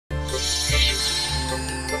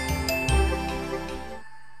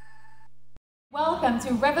welcome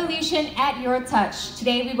to Revolution at Your Touch.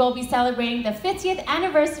 Today we will be celebrating the 50th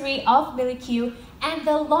anniversary of Millie and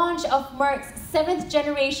the launch of Merck's 7th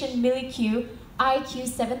generation Millie IQ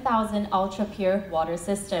 7000 Ultra Pure Water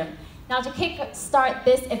System. Now to kick-start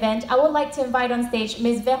this event, I would like to invite on stage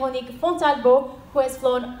Ms. Véronique Fontalbeau, who has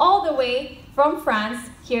flown all the way from France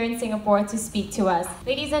here in Singapore to speak to us.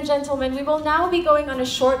 Ladies and gentlemen, we will now be going on a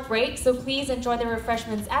short break, so please enjoy the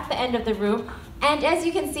refreshments at the end of the room. And as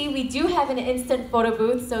you can see, we do have an instant photo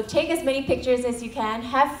booth, so take as many pictures as you can,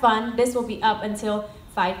 have fun. This will be up until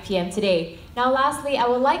 5 p.m. today. Now lastly, I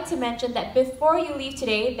would like to mention that before you leave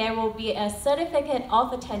today, there will be a certificate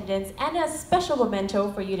of attendance and a special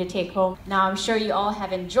memento for you to take home. Now I'm sure you all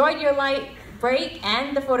have enjoyed your light break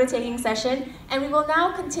and the photo taking session, and we will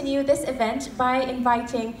now continue this event by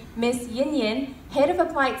inviting Ms. Yin Yin, Head of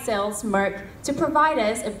Applied Sales, Merck, to provide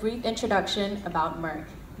us a brief introduction about Merck.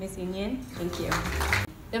 Ms. Yin Yin, thank you.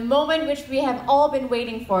 The moment which we have all been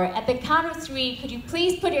waiting for. At the count of 3, could you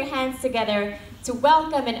please put your hands together to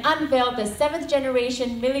welcome and unveil the 7th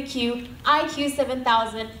generation Millie IQ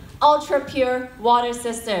 7000 Ultra Pure Water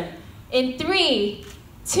System. In 3,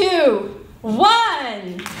 2,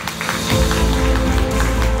 1!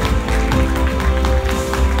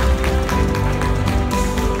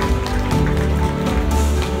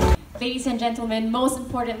 Ladies and gentlemen, most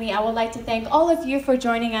importantly, I would like to thank all of you for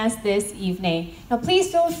joining us this evening. Now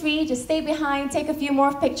please feel free to stay behind, take a few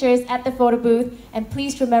more pictures at the photo booth, and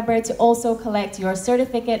please remember to also collect your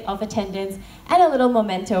certificate of attendance and a little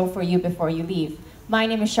memento for you before you leave. My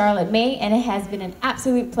name is Charlotte May, and it has been an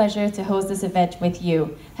absolute pleasure to host this event with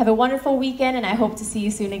you. Have a wonderful weekend, and I hope to see you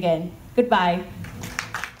soon again. Goodbye.